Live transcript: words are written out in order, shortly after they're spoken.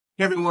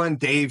Hey everyone,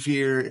 Dave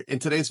here. In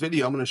today's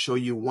video, I'm going to show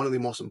you one of the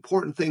most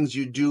important things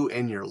you do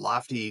in your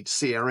Lofty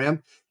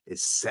CRM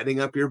is setting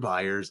up your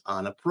buyers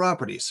on a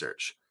property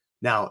search.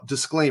 Now,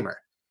 disclaimer,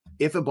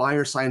 if a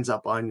buyer signs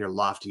up on your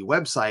Lofty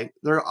website,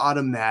 they're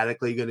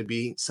automatically going to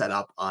be set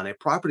up on a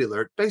property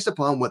alert based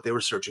upon what they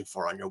were searching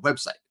for on your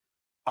website.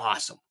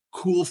 Awesome,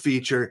 cool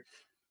feature.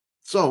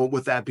 So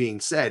with that being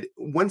said,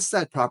 once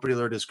that property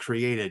alert is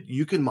created,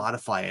 you can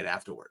modify it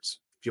afterwards.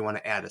 If you want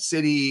to add a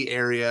city,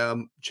 area,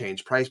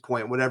 change price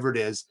point, whatever it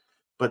is.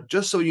 But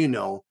just so you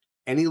know,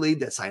 any lead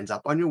that signs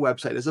up on your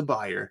website as a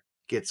buyer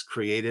gets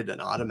created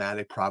an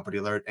automatic property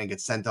alert and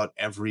gets sent out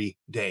every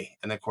day.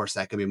 And of course,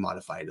 that can be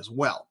modified as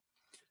well.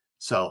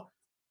 So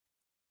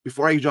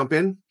before I jump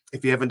in,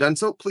 if you haven't done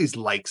so, please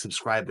like,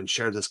 subscribe, and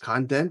share this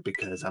content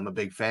because I'm a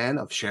big fan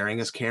of sharing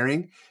is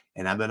caring.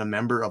 And I've been a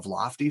member of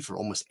Lofty for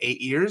almost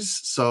 8 years.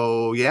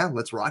 So yeah,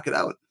 let's rock it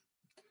out.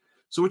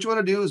 So what you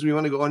want to do is we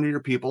want to go under your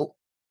people,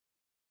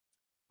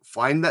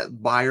 find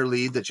that buyer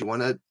lead that you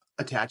want to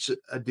attach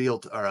a deal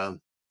to, or a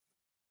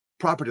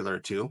property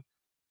alert to,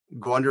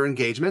 go under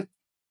engagement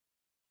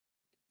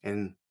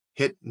and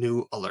hit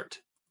new alert.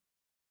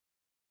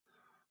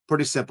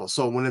 Pretty simple.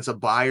 So when it's a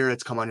buyer,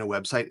 it's come on your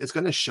website, it's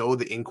going to show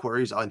the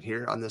inquiries on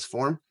here on this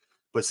form.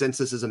 But since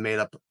this is a made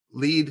up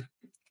lead,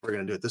 we're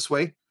going to do it this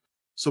way.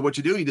 So what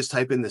you do, you just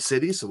type in the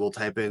city. So we'll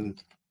type in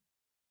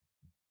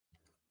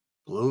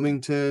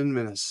Bloomington,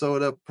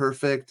 Minnesota.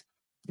 Perfect.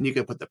 And you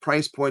can put the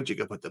price point, you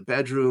can put the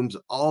bedrooms,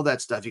 all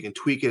that stuff. You can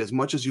tweak it as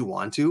much as you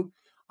want to.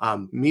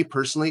 Me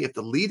personally, if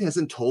the lead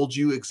hasn't told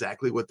you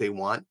exactly what they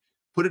want,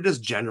 put it as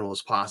general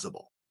as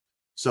possible.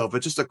 So if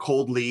it's just a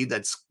cold lead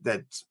that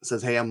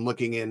says, hey, I'm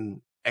looking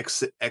in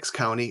X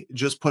county,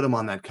 just put them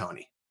on that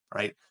county,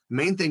 right?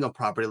 Main thing of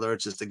property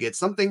alerts is to get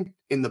something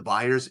in the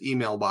buyer's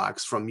email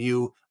box from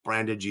you,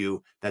 branded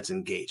you, that's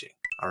engaging,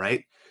 all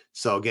right?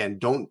 So again,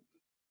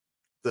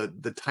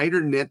 the tighter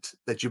knit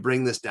that you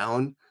bring this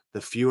down, the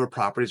fewer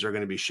properties are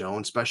going to be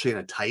shown, especially in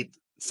a tight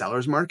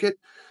seller's market.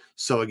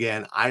 So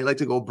again, I like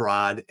to go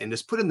broad and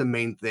just put in the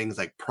main things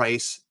like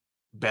price,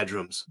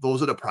 bedrooms.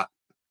 Those are the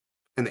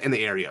in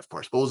the area, of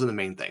course. Those are the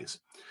main things.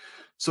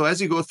 So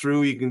as you go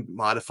through, you can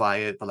modify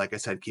it, but like I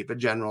said, keep it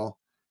general.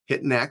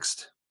 Hit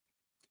next,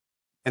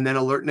 and then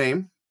alert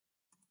name.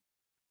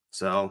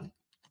 So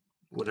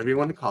whatever you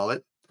want to call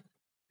it.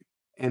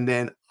 And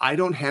then I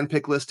don't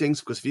handpick listings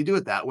because if you do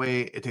it that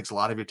way, it takes a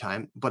lot of your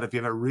time. But if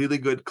you have a really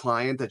good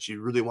client that you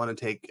really want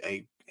to take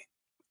a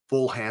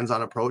full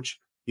hands-on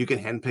approach, you can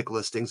handpick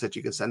listings that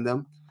you can send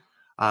them.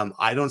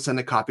 I don't send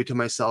a copy to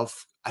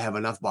myself. I have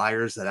enough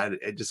buyers that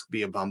it'd just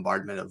be a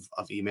bombardment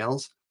of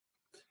emails.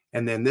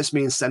 And then this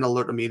means send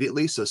alert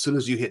immediately. So as soon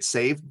as you hit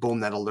save, boom,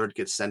 that alert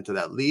gets sent to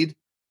that lead.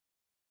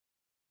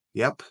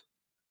 Yep.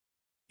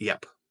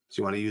 Yep. So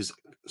you want to use,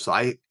 so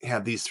I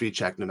have these three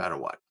checked no matter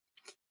what.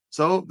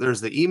 So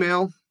there's the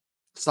email,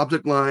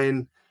 subject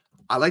line.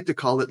 I like to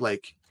call it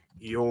like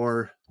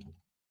your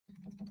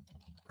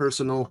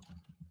personal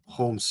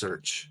home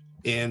search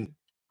in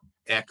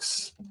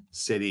X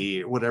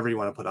city, whatever you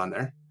want to put on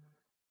there.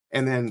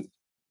 And then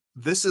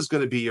this is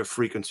going to be your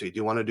frequency. Do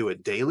you want to do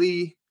it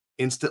daily,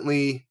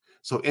 instantly?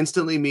 So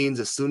instantly means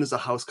as soon as a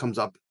house comes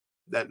up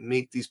that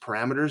meet these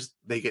parameters,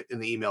 they get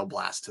an email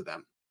blast to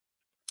them.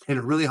 In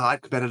a really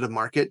hot competitive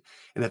market,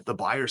 and if the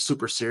buyer's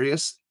super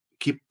serious,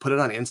 put it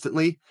on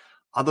instantly.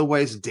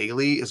 Otherwise,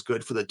 daily is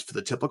good for the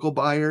typical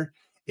buyer.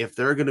 If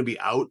they're going to be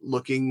out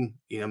looking,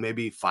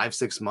 maybe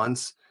 5-6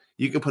 months,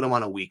 you can put them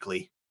on a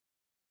weekly.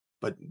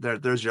 But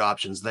there's your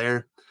options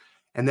there.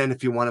 And then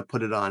if you want to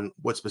put it on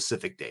what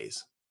specific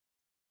days.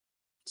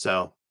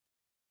 So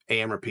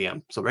AM or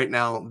PM. So right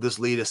now, this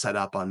lead is set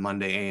up on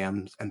Monday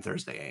AMs and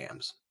Thursday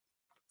AMs.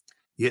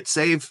 You hit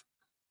save.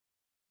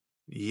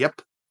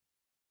 Yep.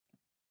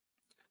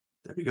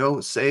 There you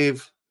go.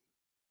 Save.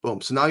 Boom.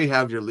 So now you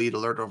have your lead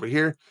alert over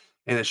here,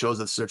 and it shows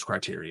the search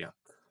criteria.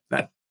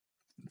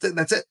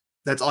 That's it.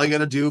 That's all you got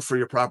to do for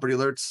your property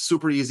alerts.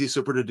 Super easy,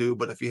 super to do.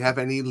 But if you have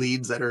any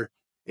leads that are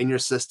in your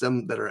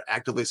system that are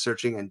actively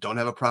searching and don't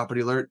have a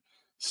property alert,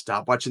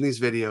 stop watching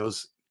these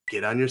videos,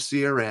 get on your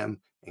CRM,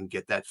 and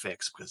get that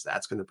fixed because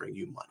that's going to bring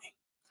you money.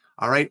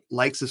 All right.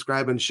 Like,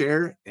 subscribe, and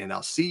share, and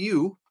I'll see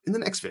you in the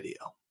next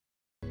video.